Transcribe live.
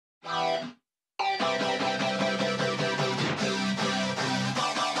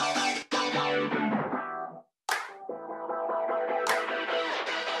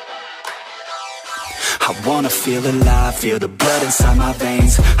I wanna feel alive, feel the blood inside my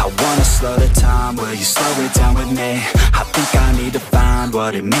veins. I wanna slow the time, will you slow it down with me? I think I need to find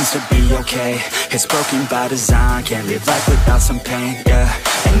what it means to be okay. It's broken by design, can't live life without some pain, yeah.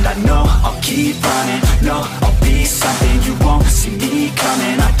 And I know I'll keep running, no, I'll be something you won't see me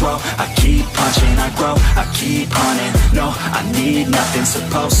coming. I throw, I keep punching, I grow, I keep hunting. No, I need nothing,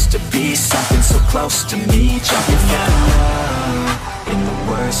 supposed to be something so close to me. Jumping in the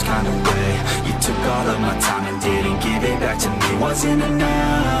worst kind of way. You took all of my time and didn't give it back to me. Wasn't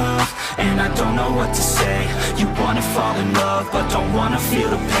enough, and I don't know what to say. You wanna fall in love, but don't wanna feel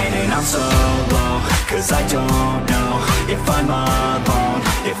the pain. And I'm so low, cause I don't know if I'm alone,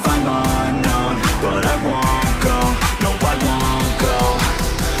 if I'm unknown. But I won't go, no I won't go.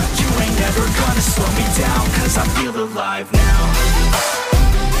 You ain't never gonna slow me down, cause I feel alive now.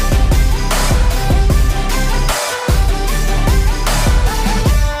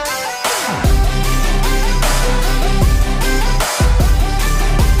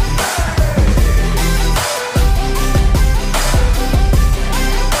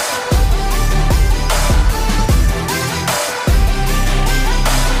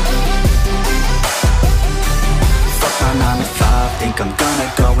 Think I'm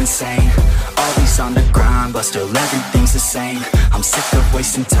gonna go insane. Always on the grind, but still everything's the same. I'm sick of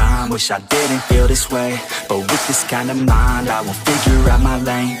wasting time, wish I didn't feel this way. But with this kind of mind, I will figure out my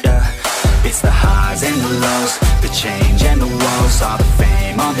lane, yeah. It's the highs and the lows, the change and the woes. All the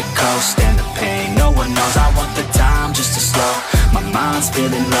fame on the coast and the pain no one knows. I want the time just to slow, my mind's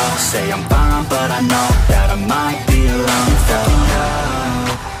feeling low. Say I'm fine, but I know that I might be alone. Fell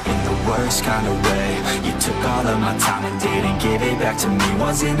in the worst kind of way. You took all of my time and didn't give it back to me.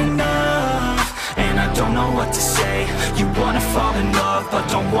 Wasn't enough, and I don't know what to say. You wanna fall in love, but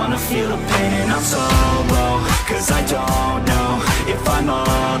don't wanna feel the pain. And I'm so low, cause I don't know if I'm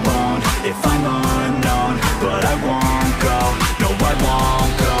alone, if I'm unknown. But I won't go, no I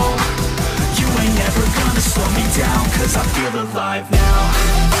won't go. You ain't never gonna slow me down, cause I feel alive now.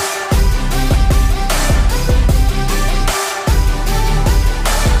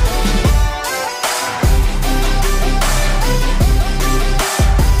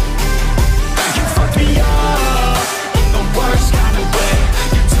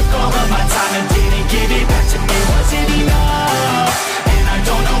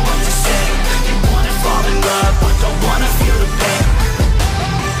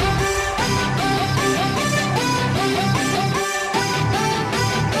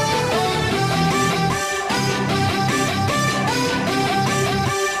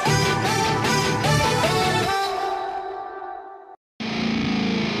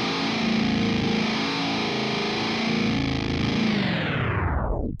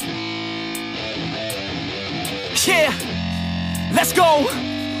 Yeah, let's go.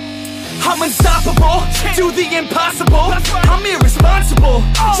 I'm unstoppable, do the impossible. I'm irresponsible,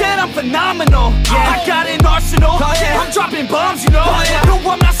 yet I'm phenomenal. I got an arsenal, I'm dropping bombs, you know. No,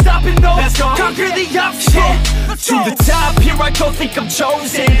 I'm not stopping, no. Conquer the obstacle. To the top, here I go, think I'm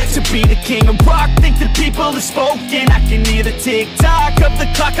chosen to be the king of rock, think the people have spoken. I can hear the tick-tock of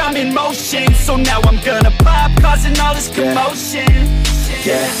the clock, I'm in motion. So now I'm gonna pop, causing all this commotion.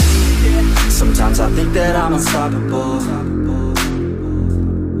 Yeah, sometimes I think that I'm unstoppable.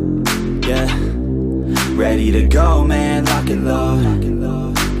 Yeah, ready to go, man, lock and load.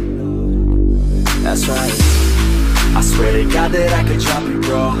 That's right, I swear to God that I could drop it,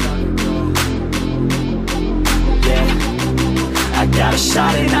 bro. Yeah, I got a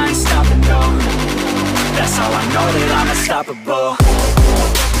shot and I ain't stopping, no. That's how I know that I'm unstoppable.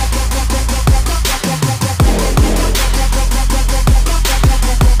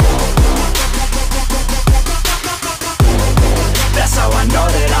 That's how I know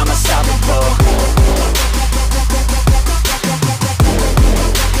that I'm unstoppable.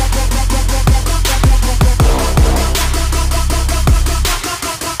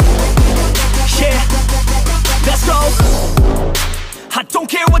 Yeah, let's go. I don't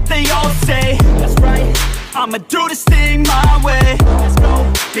care what they all say. That's right, I'ma do this thing my way. Let's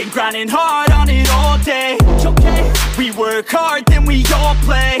go. Been grinding hard on it all day. Okay, we work hard, then we all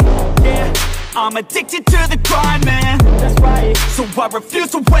play. Yeah, I'm addicted to the grind, man. That's right, so I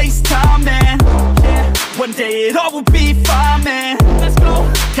refuse to waste time, man. Yeah, one day it all will be fine, man. Let's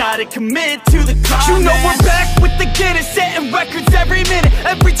go. Gotta commit to the climb, you know, man. We're back with the Guinness, setting records every minute,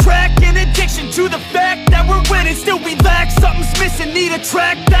 every track. In addiction to the fact that we're winning, still we lack, something's missing. Need a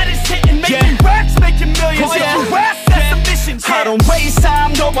track that is hitting, making racks, making millions. That's the mission. I don't waste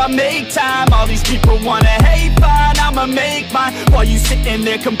time, no, I make time. All these people wanna hate, fine, I'ma make mine. While you sitting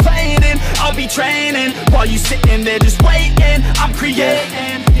there complaining, I'll be training. While you sitting there just waiting, I'm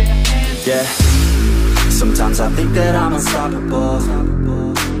creating. Yeah, Sometimes I think that I'm unstoppable.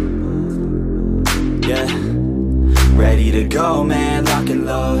 Yeah, ready to go, man, lock and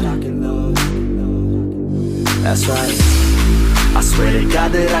load. That's right, I swear to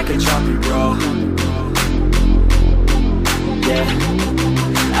God that I could drop you, bro. Yeah,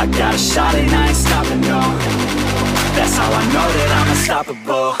 I got a shot and I ain't stopping, no. That's how I know that I'm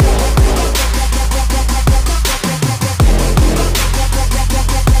unstoppable.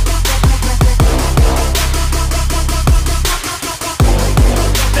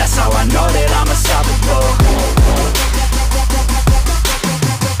 That's how I know that I'm unstoppable.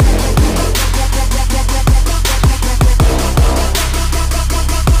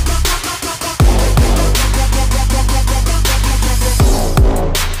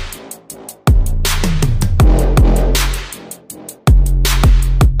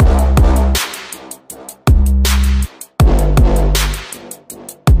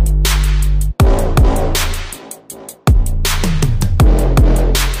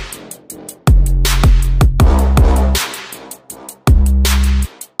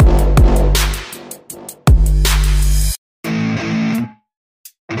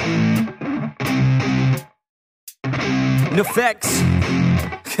 Effects.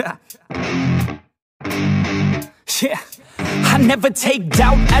 Yeah, I never take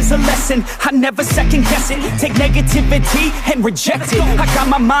doubt as a lesson. I never second guess it. Take negativity and reject it. I got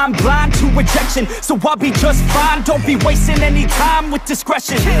my mind blind to rejection, so I'll be just fine. Don't be wasting any time with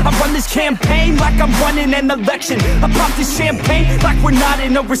discretion. I run this campaign like I'm running an election. I pop this champagne like we're not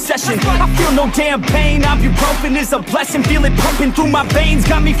in a recession. I feel no damn pain. Ibuprofen is a blessing. Feel it pumping through my veins.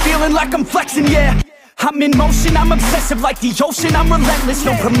 Got me feeling like I'm flexing, yeah. I'm in motion, I'm obsessive like the ocean, I'm relentless.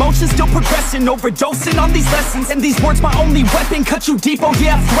 No promotion, still progressing, overdosing on these lessons. And these words my only weapon, cut you deep, oh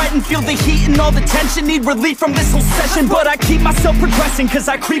yeah, I threaten. Feel the heat and all the tension, need relief from this whole session. But I keep myself progressing, cause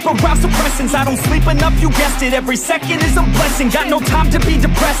I creep around suppressants. I don't sleep enough, you guessed it, every second is a blessing. Got no time to be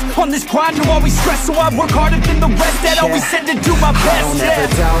depressed, on this grind you always stress. So I work harder than the rest, that always said to do my best. I don't ever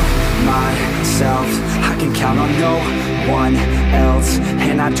doubt myself, I can count on no one else.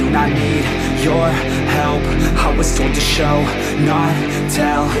 And I do not need your help, I was told to show, not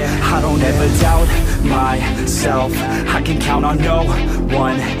tell. I don't ever doubt myself, I can count on no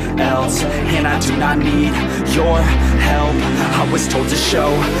one else. And I do not need your help, I was told to show,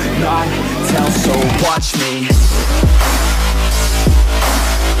 not tell. So watch me.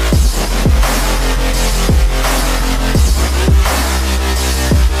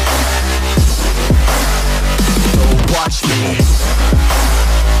 So watch me.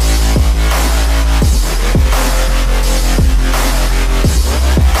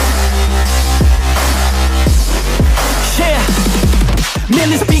 Man,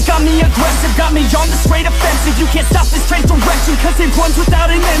 this beat got me aggressive, got me on the straight offensive. You can't stop this train direction, cause it runs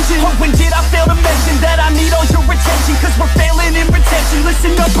without an engine. Oh, when did I fail to mention that I need all your attention? Cause we're failing in retention,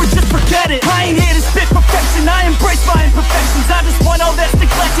 listen up or just forget it. I ain't here to spit perfection, I embrace my imperfections. I just want all that's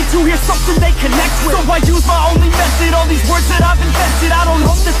neglected to hear something they connect with. So I use my only method, all these words that I've invested. I don't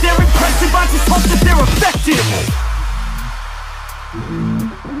hope that they're impressive, I just hope that they're effective.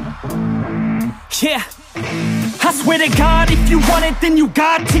 Yeah, I swear to God, if you want it, then you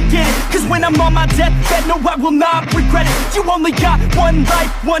got to get it. Cause when I'm on my deathbed, no, I will not regret it. You only got one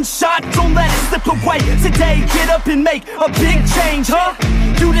life, one shot, don't let it slip away. Today, get up and make a big change, huh?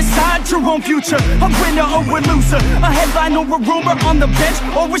 You decide your own future, a winner or a loser, a headline or a rumor, on the bench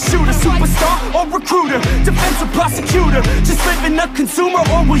or a shooter, superstar or recruiter, defensive prosecutor, just living a consumer,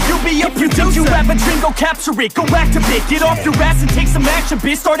 or will you be a producer? If you think you have a dream, go capture it, go activate, get off your ass and take some action,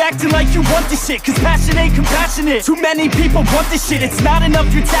 bitch. Start acting like you want this shit, cause passion ain't compassionate. Too many people want this shit, it's not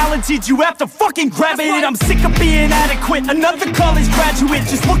enough you're talented, you have to fucking grab it. I'm sick of being adequate, another college graduate,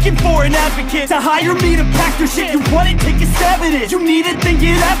 just looking for an advocate to hire me to pack your shit. You want it, take a stab at it, you need it, then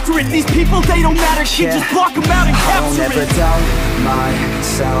get after it. These people, they don't matter shit, just block them out and capture it. I don't ever doubt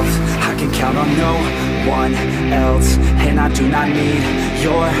myself, I can count on no one else. And I do not need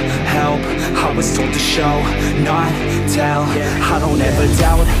your help, I was told to show, not tell. I don't ever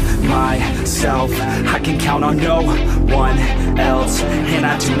doubt myself, I can count on no one else. And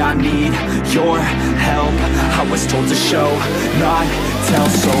I do not need your help, I was told to show, not tell.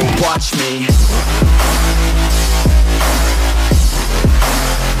 So watch me.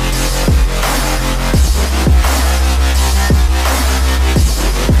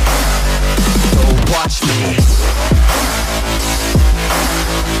 Watch me.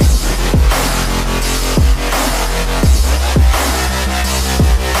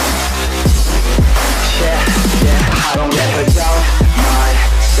 I don't ever doubt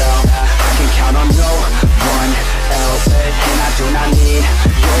myself, I can count on no one else. And I do not need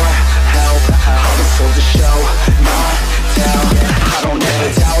your help, I was told to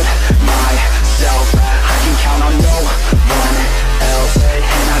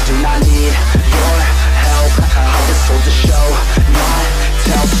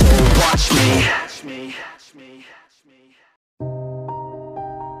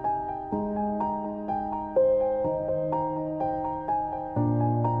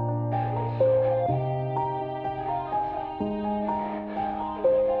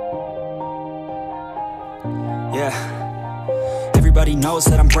knows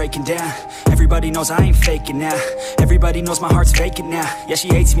that I'm breaking down. Everybody knows I ain't faking now. Everybody knows my heart's vacant now. Yeah, she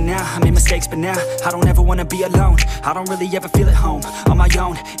hates me now, I made mistakes, but now I don't ever wanna be alone. I don't really ever feel at home. On my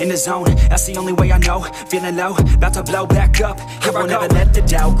own, in the zone, that's the only way I know. Feeling low, about to blow back up. Here I won't ever let the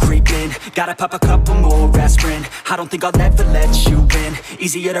doubt creep in. Gotta pop a couple more aspirin. I don't think I'll ever let you in.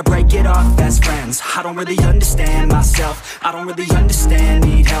 Easier to break it off best friends. I don't really understand myself. I don't really understand,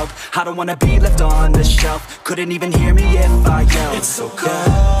 need help. I don't wanna be left on the shelf. Couldn't even hear me if I yelled. It's so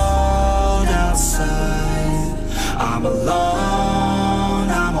cold outside, I'm alone,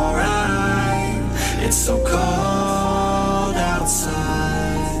 I'm alright. It's so cold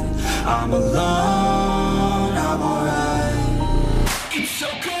outside, I'm alone, I'm alright. It's so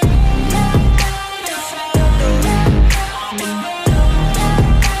cold.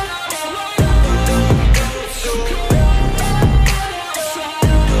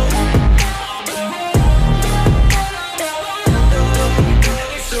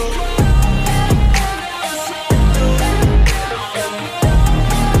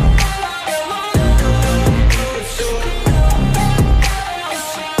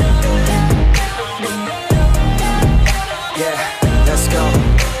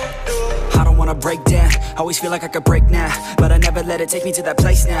 Break down, always feel like I could break now, but I never let it take me to that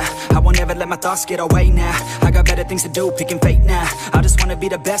place now. I won't ever let my thoughts get away now. I got better things to do, picking fate now. I just wanna be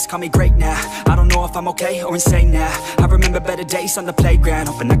the best, call me great now. I don't know if I'm okay or insane now. I remember better days on the playground,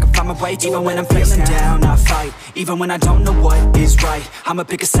 hoping I can find my way. Even when I'm feeling down, I fight. Even when I don't know what is right, I'ma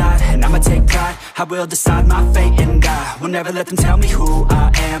pick a side and I'ma take pride. I will decide my fate and I will never let them tell me who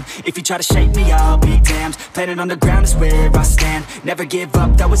I am. If you try to shake me, I'll be damned. Planet on the ground is where I stand. Never give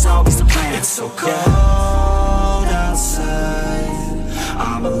up, that was always the plan. It's so cold outside,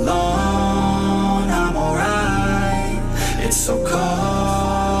 I'm alone, I'm alright. It's so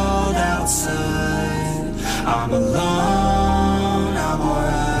cold outside, I'm alone, I'm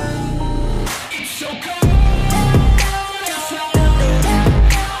alright. It's so cold.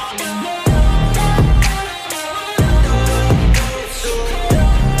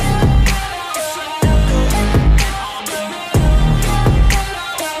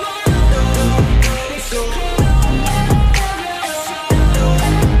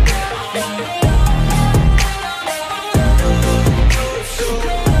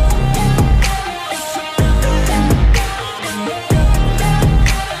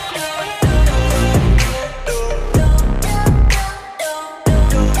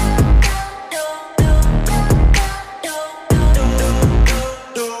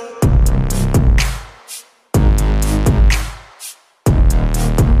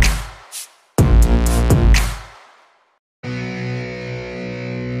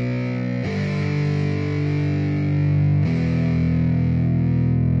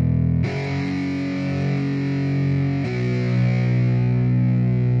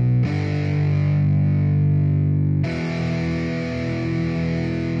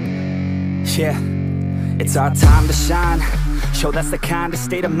 Yeah, it's our time to shine. Show that's the kind of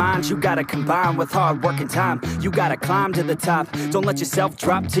state of mind you gotta combine with hard work and time. You gotta climb to the top. Don't let yourself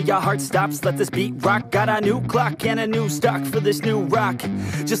drop till your heart stops. Let this beat rock. Got a new clock and a new stock for this new rock.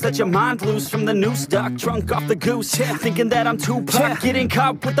 Just let your mind loose from the new stock. Drunk off the goose, thinking that I'm too pop. Getting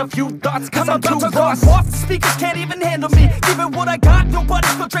caught with a few thoughts cause I'm too lost. Off the speakers can't even handle me. Give it what I got,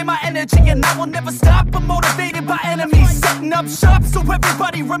 nobody's gonna drain my energy. And I will never stop, I'm motivated by enemies. Setting up shop so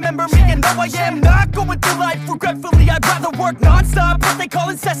everybody remember me. And no, I am not going through life regretfully. I'd rather work non-stop, what they call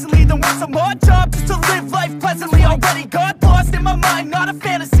incessantly, than work some odd job just to live life pleasantly. Already got lost in my mind, not a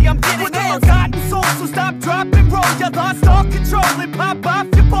fantasy, I'm getting with a forgotten soul, so stop, drop, and roll. You lost all control and pop off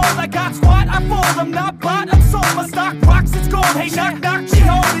your ball. I got squat, I fold, I'm not bought, I'm sold. My stock rocks, it's gold. Hey, knock, knock, she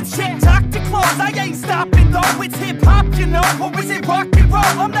home, it's shit, talk to close. I ain't stopping though, it's hip-hop, you know. Or is it rock and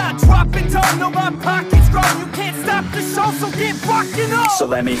roll? I'm not dropping down, no, my pocket's grown. You can't stop the show, so get rockin' on. So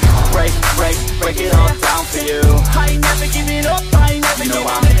let me break it all down for you. I ain't never giving up, I ain't never giving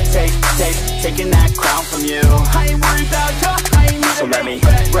up. I'm taking that crown from you. I ain't worried about you, I ain't never. So let me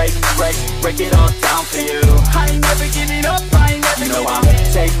break it all down for you. I ain't never giving up, I ain't never. You know I'm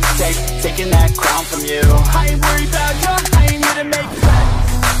taking that crown from you. I ain't worried about you, I ain't here to make friends.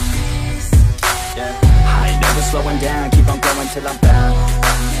 Yeah, I ain't never slowing down, keep on going till I'm found.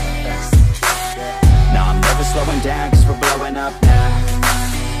 No, I'm never slowing down, cause we're blowing up now.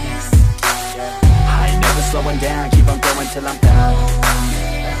 I ain't never slowing down, keep on going till I'm down.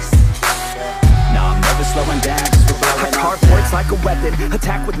 No, I'm never never slowing down, cause we're blowing I carve words like a weapon,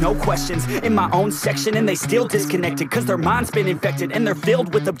 attack with no questions. In my own section and they still disconnected, cause their mind's been infected and they're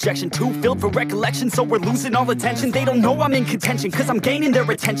filled with objection. Too filled for recollection, so we're losing all attention. They don't know I'm in contention, cause I'm gaining their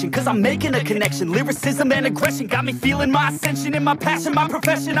attention, cause I'm making a connection. Lyricism and aggression got me feeling my ascension. In my passion, my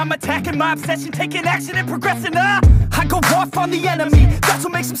profession, I'm attacking my obsession, taking action and progressing. I go off on the enemy, that's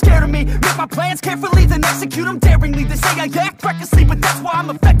what makes them scared of me. Make my plans carefully, then execute them daringly. They say I act recklessly, but that's why I'm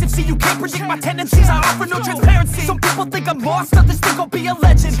effective. See, you can't predict my tendencies, I offer no transparency. Some people think I'm lost, others think I'll be a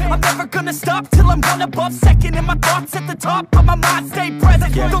legend. I'm never gonna stop till I'm one above second. And my thoughts at the top, but my mind stay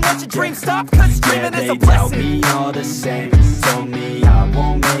present. Don't let your dreams stop, cause dreaming is a blessing. They tell me all the same, told me I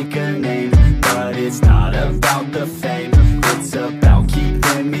won't make a name, but it's not about the fame, it's about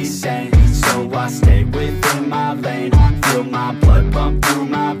keeping me sane. So I stay within my lane, feel my blood pump through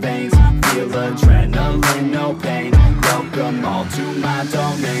my veins, feel adrenaline, no pain, welcome all to my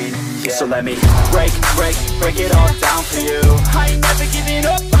domain. So let me break it all down for you. I ain't never giving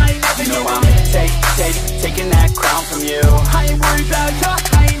up, I ain't never giving up. Taking that crown from you. I ain't worried about ya,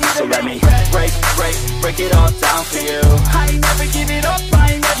 I ain't even So let me break it all down for you. I ain't never giving up,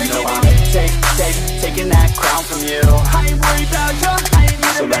 I ain't never giving up. Taking that crown from you. I ain't worried about ya, I ain't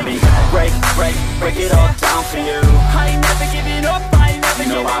even So let me break it all down for you. I ain't never giving up, I ain't never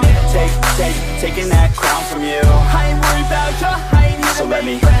giving up. Taking that crown from you. I ain't worried about ya, I ain't even So let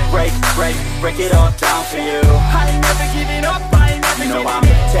me break it all down for you. I ain't never giving up, I ain't never giving up.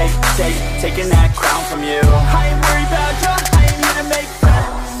 Taking that crown from you. I ain't worried about ya, I ain't here to make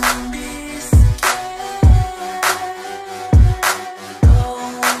friends.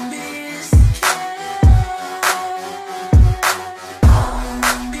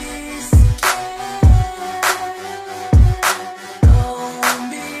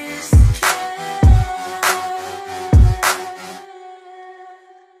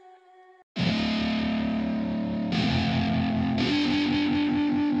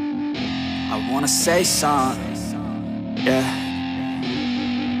 I wanna say something, yeah.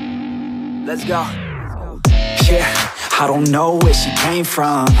 Let's go. Yeah, I don't know where she came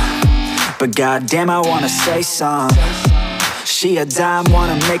from, but goddamn, I wanna say something. She a dime,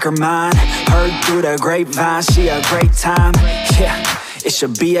 wanna make her mine. Heard through the grapevine, she a great time. Yeah, it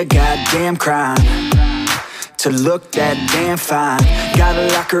should be a goddamn crime to look that damn fine. Gotta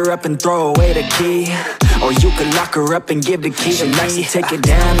lock her up and throw away the key, or you could lock her up and give the key to me. Take it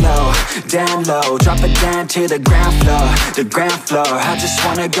down low, drop it down to the ground floor. I just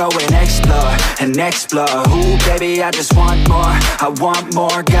wanna go and explore. Ooh, baby, I just want more, I want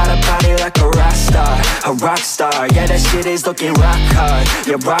more. Got a body like a rock star. Yeah, that shit is looking rock hard,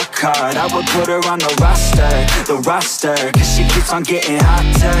 yeah, rock hard. I would put her on the roster, cause she keeps on getting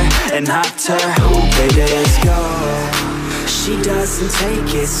hotter and hotter. Ooh, baby, let's go. She doesn't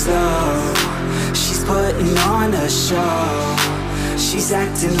take it slow, she's putting on a show. She's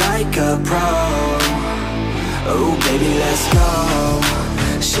acting like a pro. Oh, baby, let's go.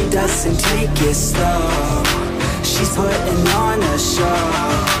 She doesn't take it slow, she's putting on a show.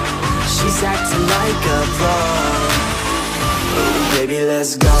 She's acting like a pro. Oh, baby,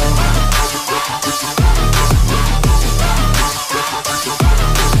 let's go.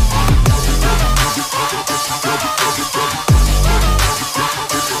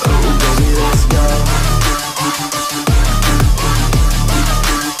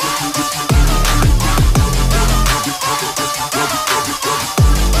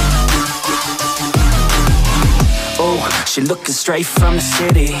 She looking straight from the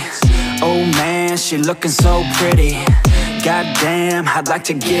city. Oh man, she looking so pretty. Goddamn, I'd like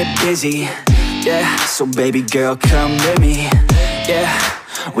to get busy. Yeah, so baby girl, come with me. Yeah,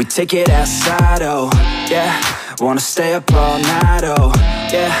 we take it outside, oh yeah. Wanna stay up all night, oh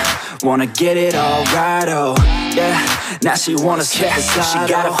yeah. Wanna get it all right, oh yeah. Now she wanna skip aside.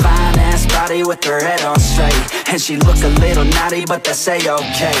 She got a fine ass body with her head on straight, and she look a little naughty, but that's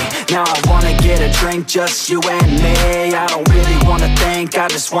a-okay. Now I wanna get a drink, just you and me. I don't really wanna think, I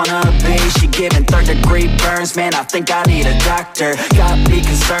just wanna be. She giving third-degree burns, man, I think I need a doctor. Got me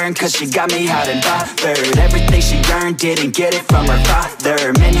concerned, cause she got me hot and bothered. Everything she earned, didn't get it from her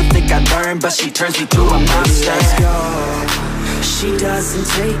father. Man, you think I learned, but she turns me to a monster. Let's go. She doesn't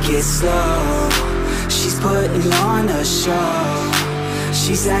take it slow, she's putting on a show.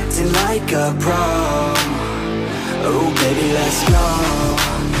 She's acting like a pro. Oh, baby, let's go.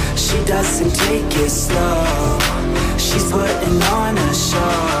 She doesn't take it slow, she's putting on a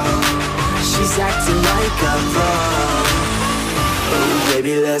show. She's acting like a pro. Oh,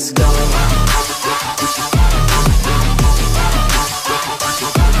 baby, let's go.